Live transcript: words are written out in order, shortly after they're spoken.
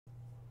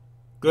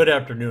Good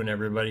afternoon,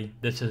 everybody.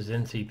 This is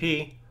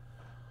NCP.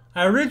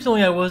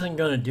 Originally I wasn't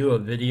going to do a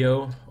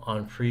video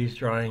on freeze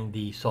drying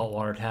the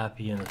saltwater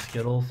taffy and the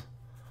Skittles,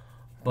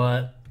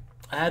 but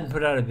I hadn't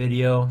put out a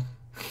video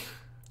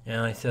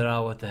and I said,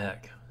 oh, what the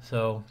heck.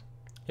 So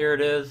here it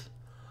is.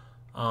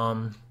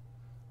 I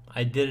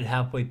did it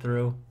halfway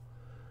through.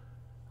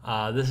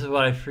 This is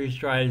what I freeze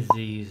dried,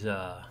 these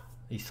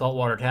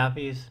saltwater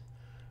taffies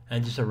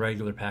and just a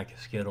regular pack of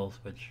Skittles,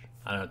 which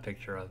I don't have a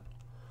picture of.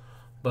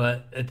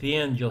 But at the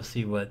end, you'll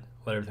see what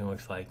everything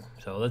looks like.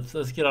 So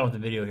let's get on with the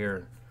video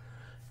here.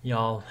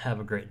 Y'all have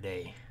a great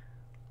day.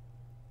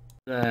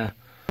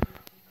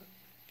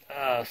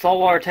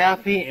 Saltwater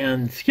taffy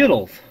and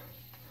Skittles.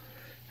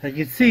 As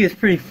you can see, it's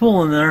pretty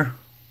full in there.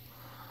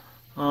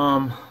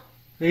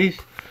 These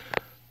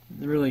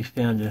really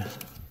expanded.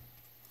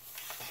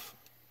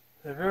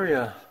 They're very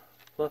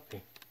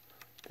fluffy.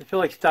 They feel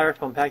like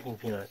styrofoam packing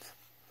peanuts.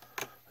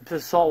 This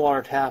is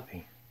saltwater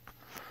taffy.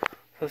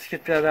 So let's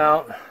get that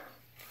out.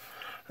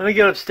 Let me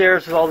get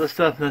upstairs with all this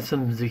stuff, and that's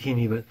some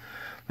zucchini, but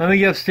let me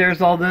get upstairs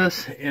with all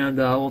this, and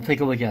we'll take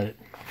a look at it.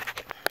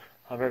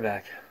 I'll be right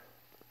back.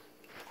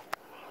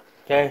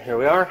 Okay, here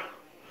we are.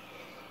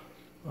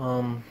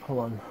 Hold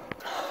on.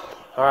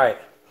 Alright.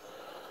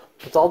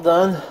 It's all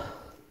done.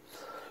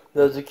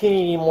 The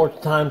zucchini need more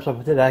time, so I'll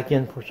put it back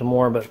in for some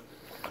more, but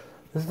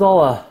this is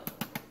all,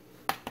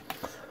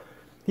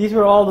 these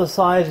were all the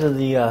size of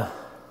the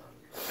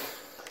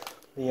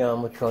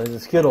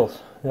Skittles.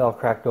 They all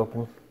cracked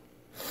open.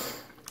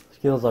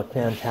 Skittles look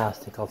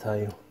fantastic, I'll tell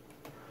you.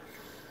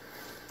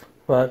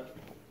 But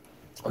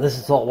this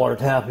is saltwater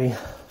taffy.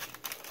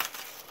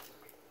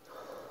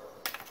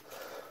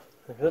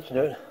 Let's do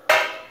it.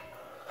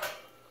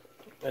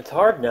 It's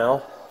hard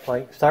now,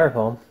 like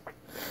styrofoam.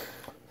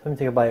 Let me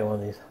take a bite of one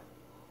of these.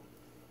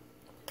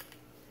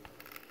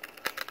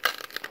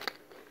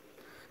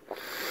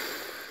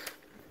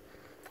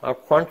 How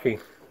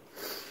crunchy.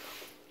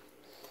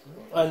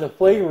 And the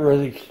flavor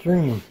is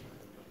extreme.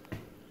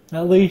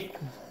 At least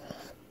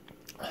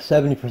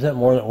 70%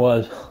 more than it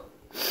was.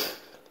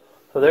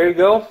 So there you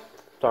go.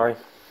 Sorry.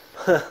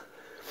 Well,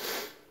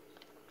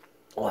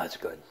 that's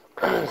good.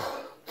 Of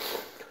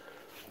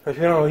course,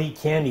 we don't eat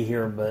candy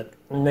here, but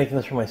I'm making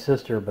this for my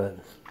sister, but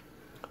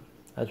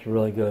that's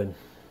really good.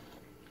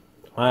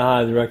 I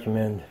highly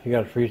recommend, if you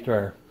got a freeze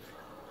dryer,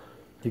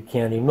 do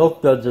candy.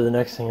 Milk duds are the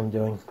next thing I'm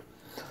doing.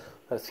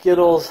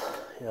 Skittles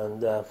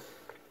and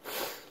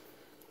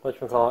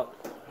whatchamacallit,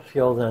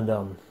 Skittles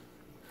and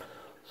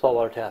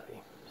saltwater taffy.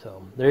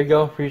 So there you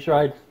go, freeze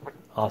dried.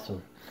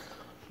 Awesome.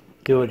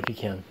 Do it if you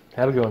can.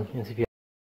 Have a good one, NCP.